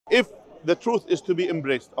if the truth is to be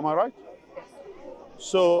embraced. Am I right?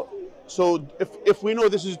 So if we know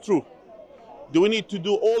this is true, do we need to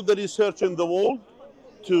do all the research in the world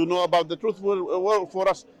to know about the truth? Well, for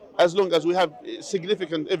us, as long as we have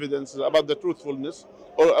significant evidence about the truthfulness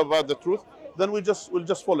or about the truth, then we'll just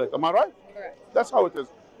follow it. Am I right? Correct. That's how it is.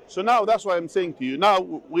 So now that's why I'm saying to you. Now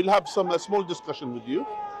we'll have a small discussion with you,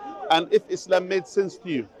 and if Islam made sense to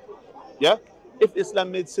you, yeah, if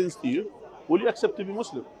Islam made sense to you, will you accept to be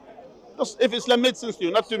Muslim? Just if Islam made sense to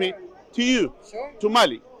you, not to me, to you, Sure. to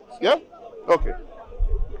Mali, yeah, okay.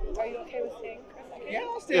 Are you okay with staying? Yeah,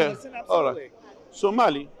 I'll stay and listen, absolutely. All right. So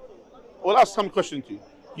Mali, we'll ask some question to you.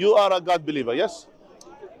 You are a God believer, yes?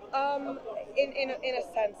 In a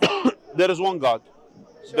sense. There is one God,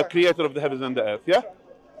 the Sure. creator of the heavens and the earth, yeah?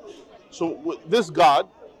 So this God,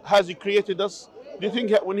 has he created us? Do you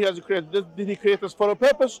think when he has created us, did he create us for a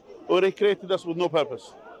purpose, or he created us with no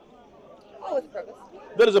purpose? Oh, with purpose.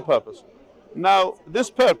 There is a purpose. Now, this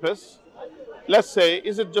purpose, let's say,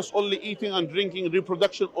 is it just only eating and drinking,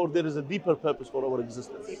 reproduction, or there is a deeper purpose for our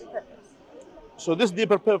existence? Deeper purpose. So this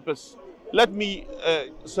deeper purpose, let me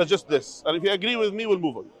suggest this, and if you agree with me, we'll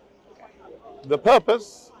move on. The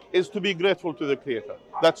purpose is to be grateful to the Creator.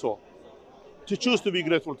 That's all. To choose to be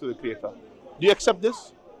grateful to the Creator. Do you accept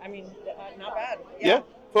this? I mean, not bad. Yeah.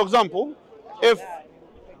 For example, if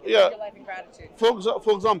Your life in gratitude.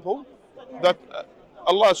 for example, that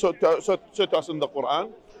Allah said to us in the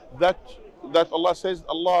Quran that Allah says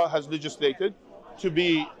Allah has legislated to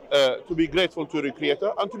be grateful to your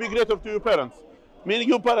Creator and to be grateful to your parents. Meaning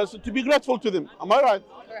your parents, to be grateful to them. Am I right?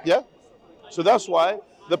 Correct. Yeah. So that's why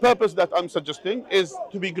the purpose that I'm suggesting is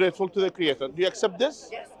to be grateful to the Creator. Do you accept this?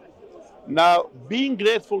 Yes. Now, being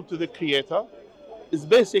grateful to the Creator is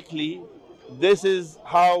basically, this is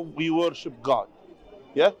how we worship God.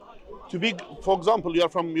 Yeah? To be, for example, you are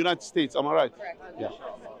from United States, am I right? Correct. Yeah.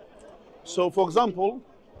 So, for example,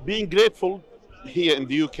 being grateful here in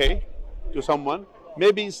the UK to someone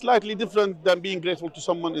may be slightly different than being grateful to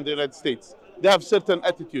someone in the United States. They have certain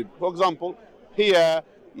attitude. For example, here,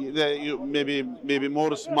 you maybe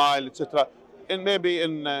more smile, etc. And maybe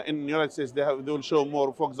in the United States, they will show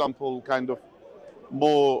more, for example, kind of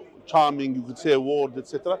more charming, you could say, word,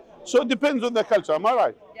 etc. So it depends on the culture, am I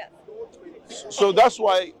right? Yes. So that's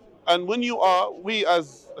why, and when we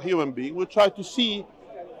as human beings, we try to see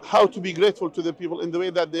how to be grateful to the people in the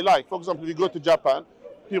way that they like. For example, if you go to Japan,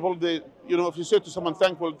 people, if you say to someone,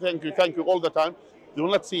 thank you all the time, they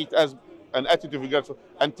will not see it as an attitude of gratitude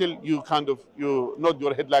until you nod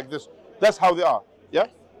your head like this. That's how they are, yeah?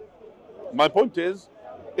 My point is,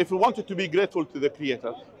 if we wanted to be grateful to the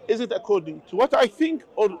Creator, is it according to what I think,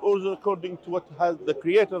 or is it according to what the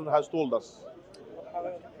Creator has told us?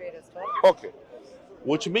 Probably what the Creator's told. Okay.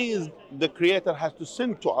 Which means the Creator has to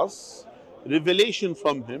send to us revelation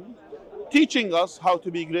from Him, teaching us how to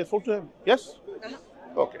be grateful to Him. Yes?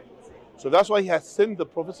 Okay. So that's why He has sent the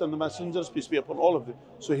prophets and the messengers, peace be upon all of them.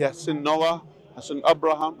 So He has sent Noah, has sent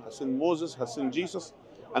Abraham, has sent Moses, has sent Jesus,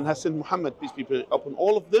 and has sent Muhammad, peace be upon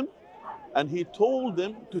all of them. And He told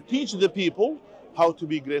them to teach the people how to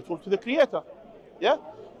be grateful to the Creator. Yeah?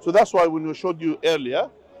 So that's why when we showed you earlier,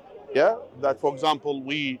 yeah, that for example,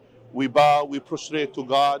 we bow, we prostrate to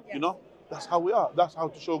God, Yes. That's how we are. That's how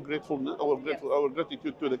to show gratefulness, our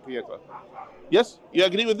gratitude to the Creator. Yes? You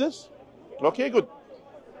agree with this? Okay, good.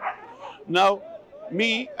 Now,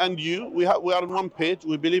 me and you, we are on one page.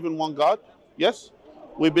 We believe in one God. Yes?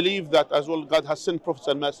 We believe that as well God has sent prophets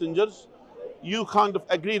and messengers. You kind of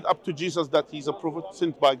agreed up to Jesus that He's a prophet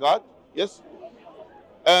sent by God. Yes?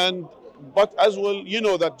 But as well, you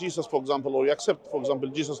know that Jesus, for example, or you accept, for example,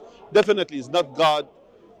 Jesus definitely is not God.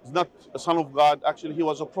 He's not a son of God. Actually, He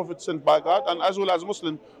was a prophet sent by God. And as well as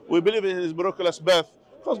Muslim, we believe in His miraculous birth.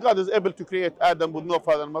 Because God is able to create Adam with no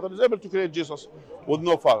father and mother. He's able to create Jesus with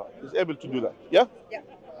no father. He's able to do that. Yeah? Yeah.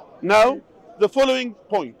 Now, the following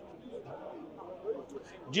point.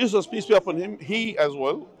 Jesus, peace be upon Him, He as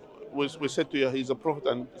well, we said to you, He's a prophet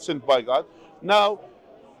and sent by God. Now,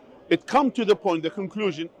 it comes to the point, the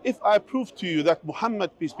conclusion, if I prove to you that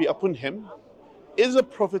Muhammad, peace be upon him, is a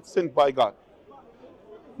prophet sent by God.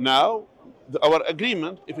 Now, our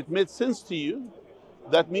agreement, if it made sense to you,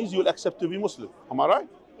 that means you'll accept to be Muslim. Am I right?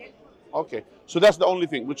 Yeah. Okay. So that's the only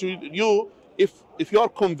thing. Which if you are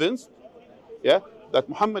convinced, yeah, that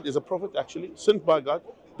Muhammad is a prophet actually sent by God,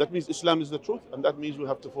 that means Islam is the truth, and that means we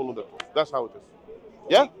have to follow the truth. That's how it is.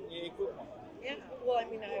 Yeah? Yeah. Well, I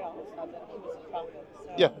mean, I always thought that He was a prophet.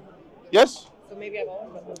 So. Yeah. Yes? So maybe I've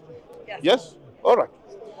always thought that. Yes. Yes? All right.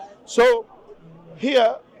 So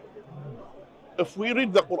here, if we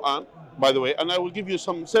read the Quran, by the way, and I will give you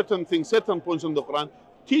some certain things, certain points in the Quran,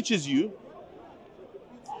 teaches you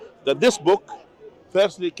that this book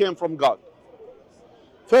firstly came from God.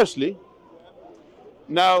 Firstly,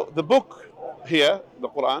 now the book here, the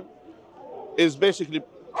Quran, is basically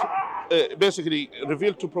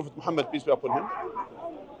revealed to Prophet Muhammad, peace be upon him.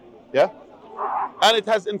 Yeah, and it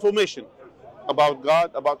has information about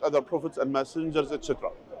God, about other prophets and messengers,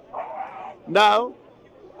 etc. Now,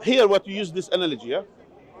 here what you use this analogy, yeah?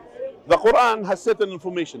 The Quran has certain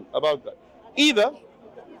information about that. Either,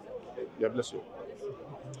 yeah, bless you.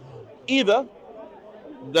 Either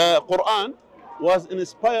the Quran was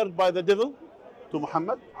inspired by the devil to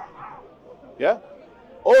Muhammad, yeah,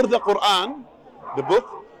 or the Quran, the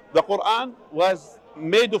book, the Quran was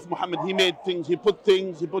made of Muhammad. He made things, he put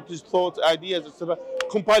his thoughts, ideas, etc.,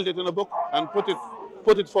 compiled it in a book and put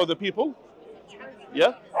it for the people,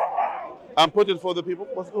 yeah, and put it for the people.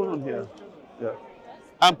 What's going on here? Yeah,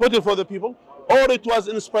 and put it for the people, or it was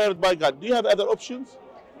inspired by God. Do you have other options?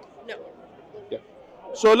 No. Yeah.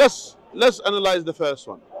 So let's analyze the first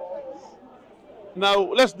one. Now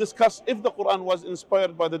let's discuss if the Quran was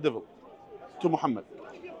inspired by the devil to Muhammad.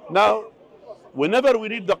 Now, whenever we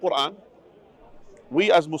read the Quran,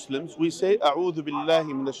 we as Muslims, we say A'udhu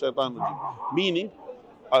billahi minash shaitan rajim,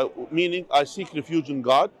 meaning I seek refuge in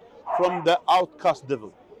God from the outcast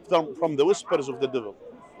devil, from the whispers of the devil.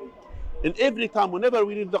 And every time, whenever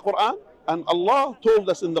we read the Quran, and Allah told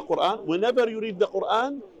us in the Quran, whenever you read the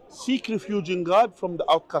Quran, seek refuge in God from the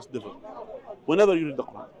outcast devil. Whenever you read the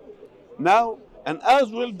Quran. Now, and as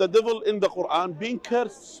well the devil in the Quran being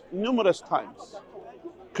cursed numerous times.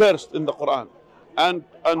 Cursed in the Quran. And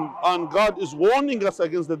God is warning us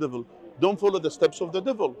against the devil. Don't follow the steps of the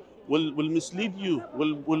devil. Will mislead you,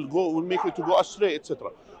 will make you to go astray, etc.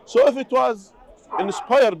 So if it was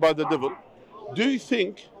inspired by the devil, do you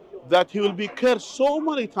think that he will be cursed so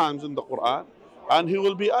many times in the Quran, and he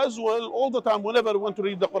will be as well all the time, whenever we want to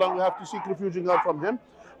read the Quran, we have to seek refuge in God from him?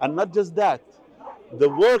 And not just that, the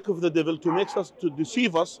work of the devil to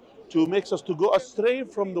deceive us, to make us to go astray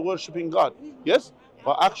from the worshipping God. Yes?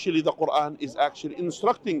 But actually the Quran is actually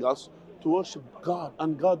instructing us to worship God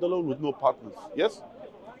and God alone with no partners. Yes?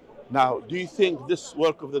 Now, do you think this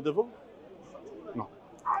work of the devil? No.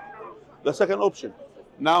 The second option.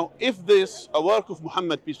 Now, if this a work of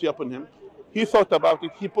Muhammad, peace be upon him, he thought about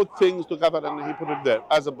it, he put things together and he put it there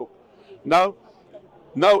as a book. Now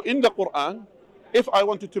in the Quran, if I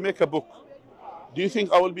wanted to make a book, do you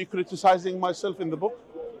think I will be criticizing myself in the book?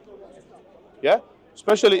 Yeah?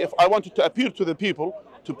 Especially if I wanted to appear to the people,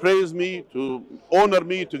 to praise me, to honor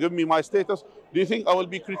me, to give me my status, do you think I will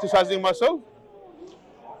be criticizing myself?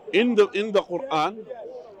 In the Quran,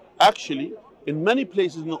 actually, in many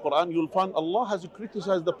places in the Quran, you'll find Allah has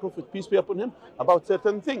criticized the Prophet, peace be upon him, about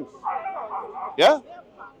certain things. Yeah?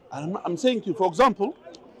 And I'm saying to you, for example,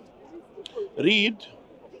 read,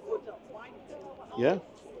 yeah,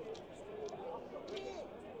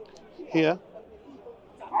 here,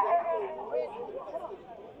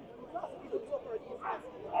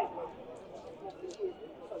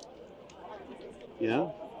 yeah,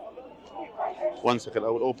 one second, I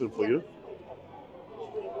will open for you,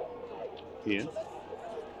 here.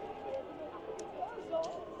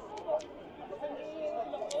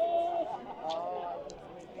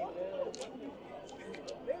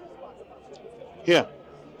 Here,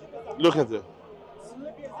 look at this.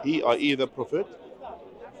 He, i.e. the Prophet,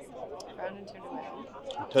 Frowned and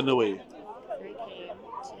turned turned away. away. There came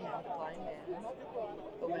to him a blind man,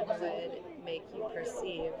 but when would make you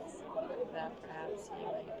perceive that perhaps he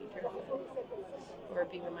might be purified, or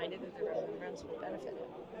be reminded that the remembrance will benefit him.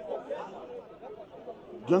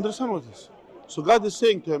 Do you understand what this is? So God is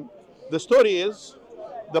saying to him, the story is,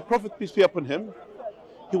 the Prophet, peace be upon him,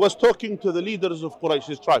 he was talking to the leaders of Quraysh,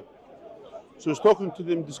 his tribe. So he was talking to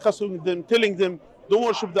them, discussing with them, telling them, don't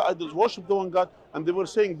worship the idols, worship the one God. And they were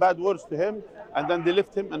saying bad words to him, and then they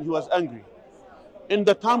left him and he was angry. In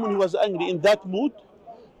the time when he was angry, in that mood,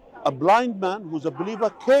 a blind man who's a believer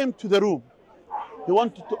came to the room. He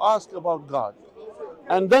wanted to ask about God.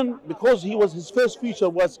 And then, because his first feature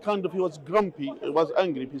was he was grumpy, he was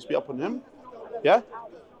angry, peace be upon him. Yeah?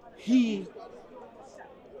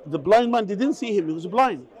 The blind man didn't see him, he was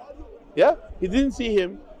blind. Yeah? He didn't see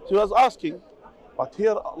him, so he was asking. But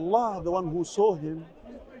here Allah, the one who saw him,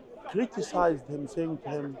 criticized him, saying to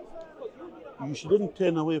him, you shouldn't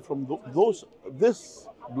turn away from those. This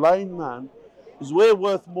blind man is way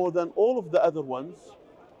worth more than all of the other ones,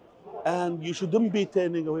 and you shouldn't be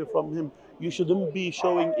turning away from him. You shouldn't be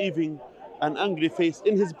showing even an angry face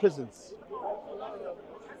in his presence.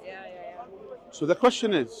 Yeah. So the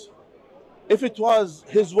question is, if it was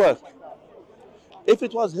his work,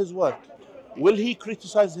 will he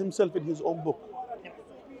criticize himself in his own book?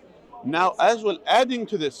 Now, as well, adding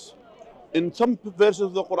to this, in some verses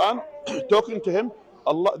of the Quran, talking to him,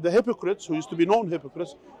 Allah, the hypocrites, who used to be known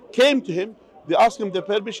hypocrites, came to him. They asked him the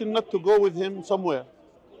permission not to go with him somewhere.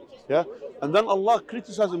 Yeah, and then Allah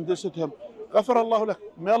criticized him. They said to him, "Ghafar Allahu lak,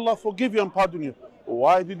 may Allah forgive you and pardon you.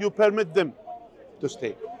 Why did you permit them to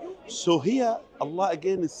stay?" So here, Allah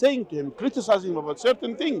again is saying to him, criticizing him about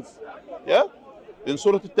certain things. Yeah, in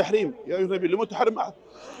Surah Al-Tahrim, Ya ayyuhan nabi, lima tuharrim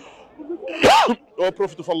O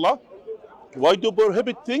Prophet of Allah, why do you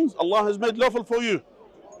prohibit things Allah has made lawful for you?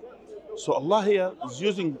 So Allah here is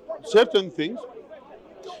using certain things,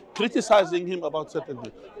 criticizing him about certain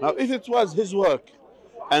things. Now, if it was his work,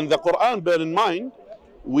 and the Quran, bear in mind,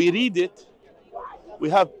 we read it, we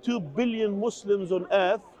have 2 billion Muslims on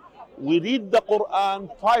earth, we read the Quran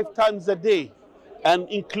 5 times a day, and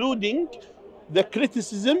including the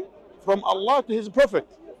criticism from Allah to his Prophet.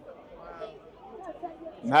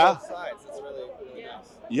 Now, Both sides. It's really, really nice.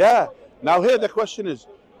 yeah. Now here the question is,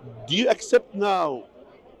 do you accept now,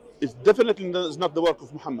 it's definitely not the work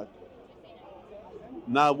of Muhammad.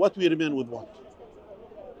 Now what we remain with what?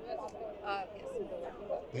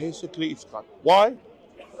 Basically it's God. Why?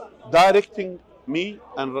 Directing me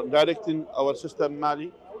and directing our sister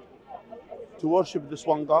Mali to worship this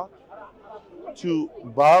one God, to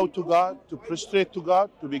bow to God, to prostrate to God,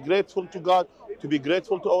 to be grateful to God, to be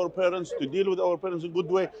grateful to our parents, to deal with our parents in a good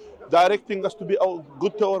way, directing us to be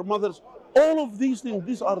good to our mothers. All of these things,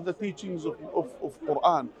 these are the teachings of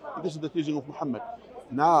Quran. This is the teaching of Muhammad.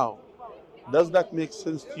 Now, does that make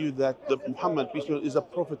sense to you that Muhammad, peace be upon him, is a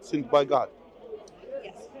prophet sent by God?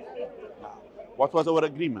 Yes. Now, what was our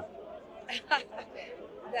agreement?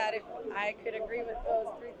 That if I could agree with those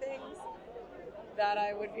 3 things, that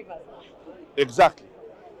I would be Muslim. Exactly.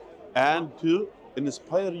 And to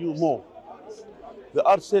inspire you more. There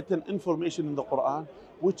are certain information in the Quran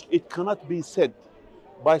which it cannot be said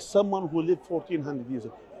by someone who lived 1400 years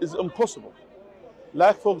ago. It's impossible.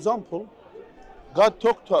 Like for example, God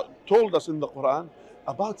told us in the Quran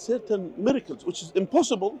about certain miracles which is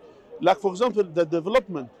impossible. Like for example, the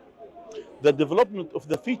development of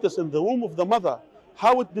the fetus in the womb of the mother,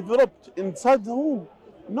 how it developed inside the womb.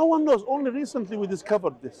 No one knows. Only recently we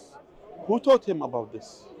discovered this. Who taught him about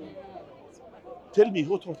this? Tell me,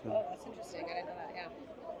 who taught him? Oh, that's interesting. I didn't know that. Yeah.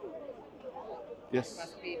 Yes,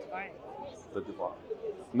 Must be divine. the divine.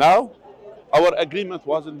 Now, our agreement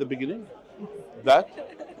was in the beginning that,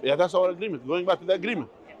 yeah, that's our agreement. Going back to the agreement.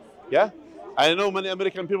 Yeah? I know many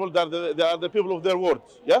American people, they are the people of their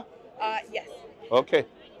words. Yeah? Yes. Okay,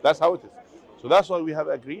 that's how it is. So that's why we have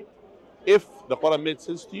agreed. If the Quran made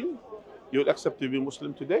sense to you, you will accept to be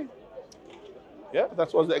Muslim today. Yeah,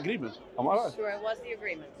 that was the agreement. Am I right? Sure, it was the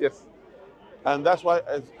agreement. Yes. And that's why,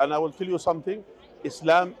 and I will tell you something,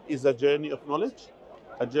 Islam is a journey of knowledge,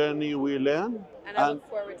 a journey we learn, And I look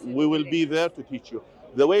forward to we will be meeting. there to teach you.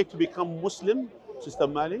 The way to become Muslim, Sister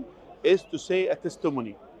Mali, is to say a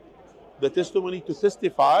testimony. The testimony to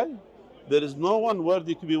testify there is no one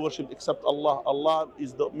worthy to be worshipped except Allah. Allah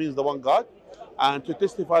means the one God. And to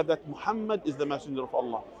testify that Muhammad is the messenger of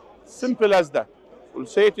Allah. Simple as that. We'll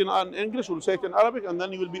say it in English, we'll say it in Arabic, and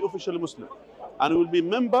then you will be officially Muslim. And you will be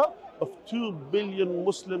member of 2 billion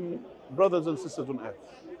Muslim brothers and sisters on earth.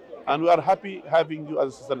 And we are happy having you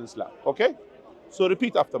as a sister in Islam. Okay? So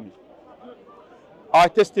repeat after me. I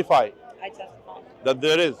testify I testify. that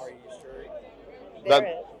there is Are you sure? There That-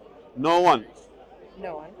 is no one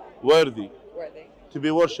no one worthy worthy to be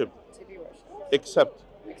worshipped to be worshipped except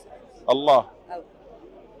except Allah. Allah.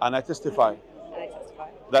 And I testify And I testify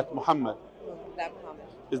that Muhammad that Muhammad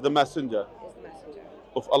is the messenger is the messenger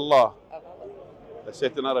of Allah. of Allah. Let's say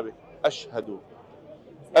it in Arabic. Ashhadu.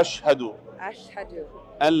 Ashhadu Ashhadu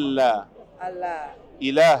an la Allah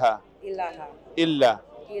ilaha ilaha illa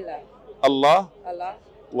illa Allah Allah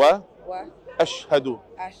wa wa ashhadu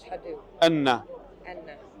ashhadu anna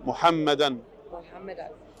anna Muhammadan Muhammadan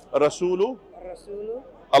Rasulu Rasulu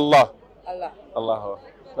Allah. Allah. Allahu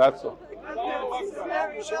Akbar. That's all.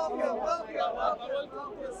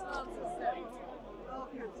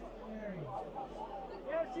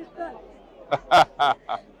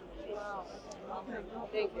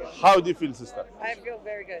 Thank you. How do you feel, sister? I feel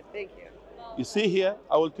very good. Thank you. You see here,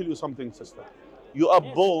 I will tell you something, sister. You are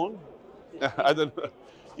born, I don't know,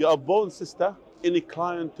 you are born, sister,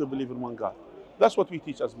 inclined to believe in one God. That's what we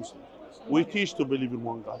teach as Muslims. We teach to believe in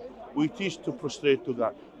one God. We teach to prostrate to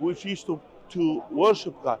God. We teach to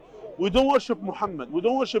worship God. We don't worship Muhammad. We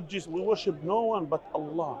don't worship Jesus. We worship no one but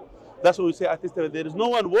Allah. That's what we say at this time. There is no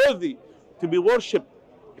one worthy to be worshipped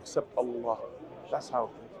except Allah. That's how it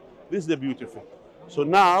is. This is the beauty of it. So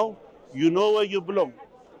now you know where you belong.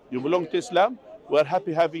 You belong to Islam. We're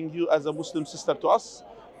happy having you as a Muslim sister to us.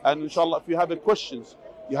 And inshallah, if you have any questions,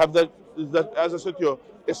 you have that, as I said to you,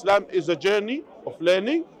 Islam is a journey of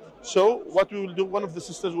learning. So what we will do, one of the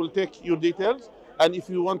sisters will take your details, and if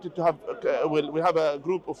you wanted to have, we have a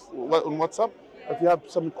group of on WhatsApp. If you have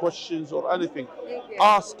some questions or anything,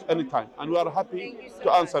 ask anytime, and we are happy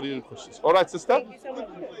to answer your questions. All right, sister? Thank you so much.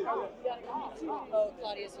 Oh,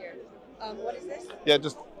 Claudia's here. What is this? Yeah,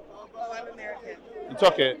 just, Oh, I'm American. it's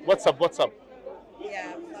okay. WhatsApp.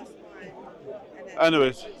 Yeah, +1. And then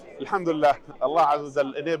Anyways, Alhamdulillah, Allah Azza wa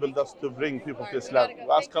Jal enabled us to bring people to Islam.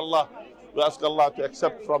 We ask Allah to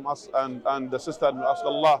accept from us and the sister, and we ask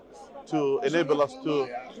Allah to enable us to,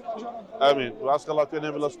 Ameen. We ask Allah to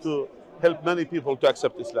enable us to help many people to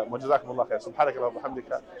accept Islam. وجزاكم الله خير. سبحانك اللهم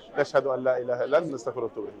وبحمدك نشهد أن لا إله إلا أنت نستغفرك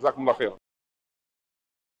ونتوب إليك. جزاكم الله خيرا.